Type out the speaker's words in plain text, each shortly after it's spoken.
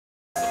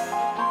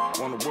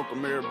Wanna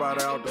welcome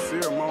everybody out the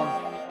ceremony.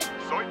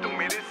 Soy tu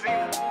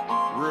medicina.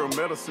 Real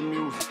medicine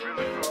music. Feeling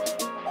good.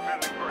 Feeling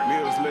great.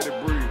 Mills, let it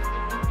breathe.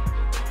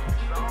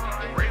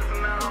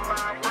 Raising our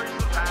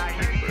vibrations high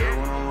here.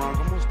 Everyone around,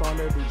 come on, start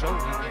that bitch over.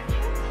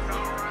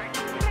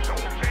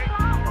 Okay.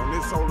 On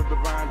this holy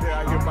divine day,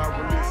 I hereby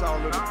release all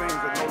of the things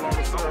that no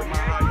longer serve my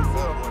higher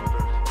self.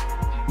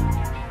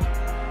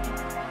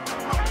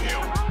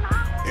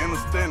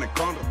 Understanding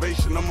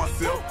cultivation of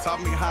myself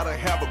taught me how to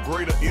have a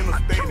greater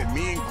understanding.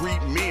 Me and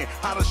greet men,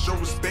 how to show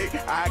respect,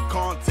 eye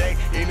contact,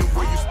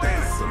 anywhere you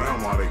standing.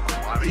 Salam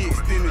alaikum. He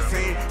extend his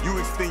hand, you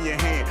extend your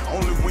hand.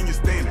 Only when you're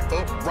standing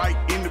upright,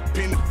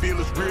 independent,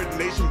 fearless, real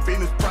nation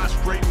business,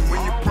 prostrating when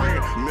you're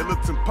praying.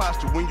 Militant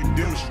posture when you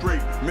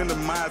demonstrate.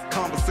 Minimize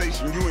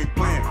conversation, you ain't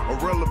playing.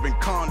 Irrelevant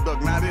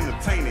conduct, not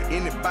entertaining.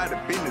 Anybody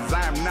business,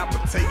 I am not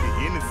partaking.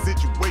 Any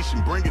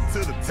situation, bring it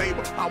to the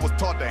table. I was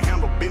taught to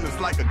handle business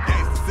like a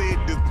gangster. Said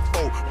this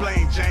before.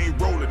 Plain Jane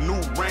rolling,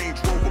 new Range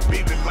Rover,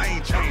 busy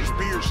lane change.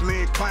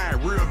 Spiritually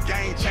inclined, real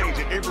game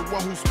changer.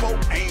 Everyone who spoke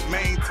ain't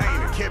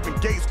maintaining. Kevin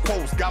Gates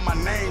quotes got my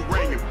name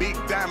ringing. Big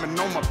diamond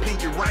on my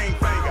pinky ring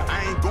finger.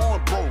 I ain't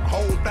going broke,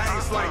 whole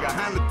thing slinger.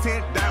 Honda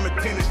tent, diamond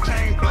tennis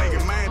chain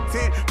blinging. My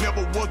intent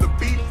never was to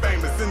be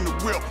famous in the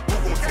whip. Who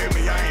gon' tell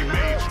me I ain't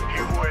major?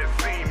 You who has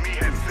seen me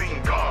has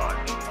seen God.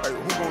 Hey,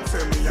 who gon'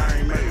 tell me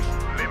I ain't major?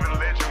 Living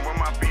legend when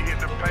my feet hit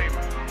the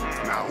pavement.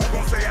 Now who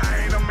gon' say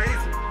I ain't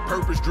amazing?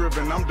 Purpose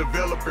driven, I'm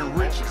developing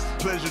riches.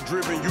 Pleasure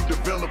driven, you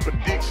develop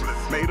addictions.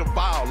 Made a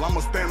vow,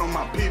 I'ma stand on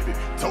my pivot.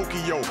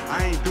 Tokyo,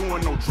 I ain't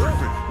doing no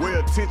drifting. Where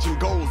attention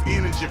goes,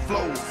 energy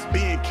flows.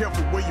 Being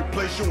careful where you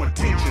place your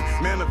intention.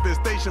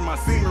 Manifestation, my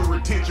semen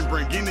retention.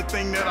 Bring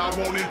anything that I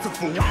want into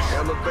fruition.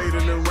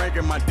 Elevated and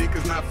ranking, my dick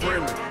is not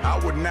friendly. I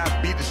would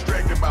not be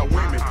distracted by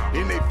women.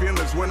 In their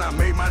feelings when I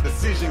made my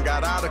decision.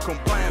 Got out of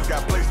compliance,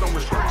 got placed on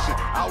restriction.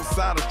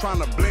 Outsiders trying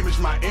to blemish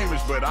my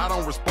image, but I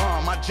don't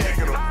respond, my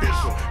jacket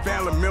official.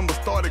 Family members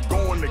started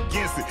going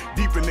against it.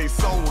 Deep in their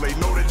soul, they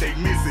know that they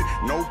miss it.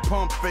 No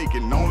pump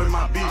faking, only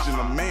my vision.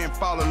 A man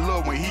fall in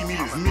love when he meet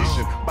his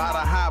mission. By the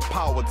high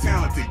power,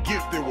 talented,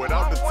 gifted.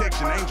 Without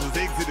detection, angels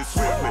exited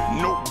swiftly.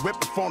 No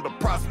weapon formed to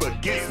prosper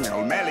against me.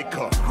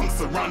 Malika, I'm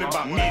surrounded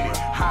by many.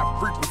 High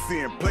frequency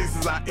in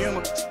places I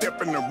enter.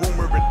 Step in the room,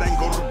 everything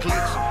go to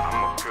glitch.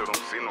 I'm up here,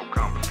 don't see no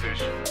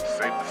competition.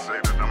 Safe to say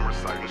that I'm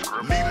reciting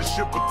scripts.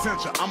 Leadership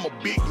potential, I'm a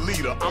big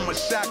leader. I'm a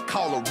shot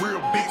caller, real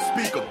big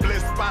speaker.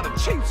 Blessed by the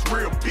Chiefs,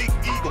 real big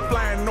eagle.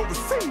 Flying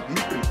overseas,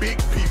 meeting big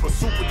people.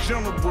 Super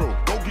general,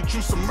 go get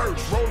you some merch.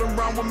 Rolling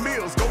around with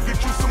meals, go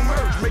get you some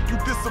merch. Make you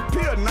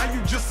disappear, now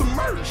you just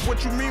submerged.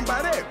 What you mean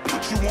by that?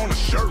 Put you on a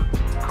shirt.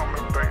 Come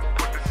and bank,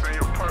 put this in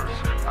your purse.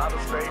 Out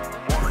of state,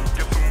 wanna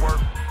get some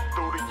work.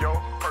 Through the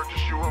yo,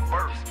 purchase you a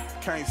verse.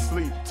 Can't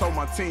sleep, told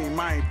my team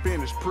I ain't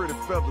finished. Pretty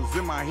feathers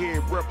in my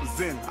head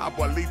representing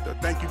Abuelita,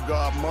 thank you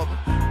godmother.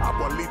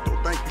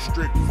 Abuelito, thank you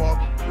strict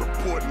father.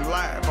 Reporting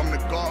live, I'm the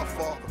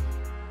godfather.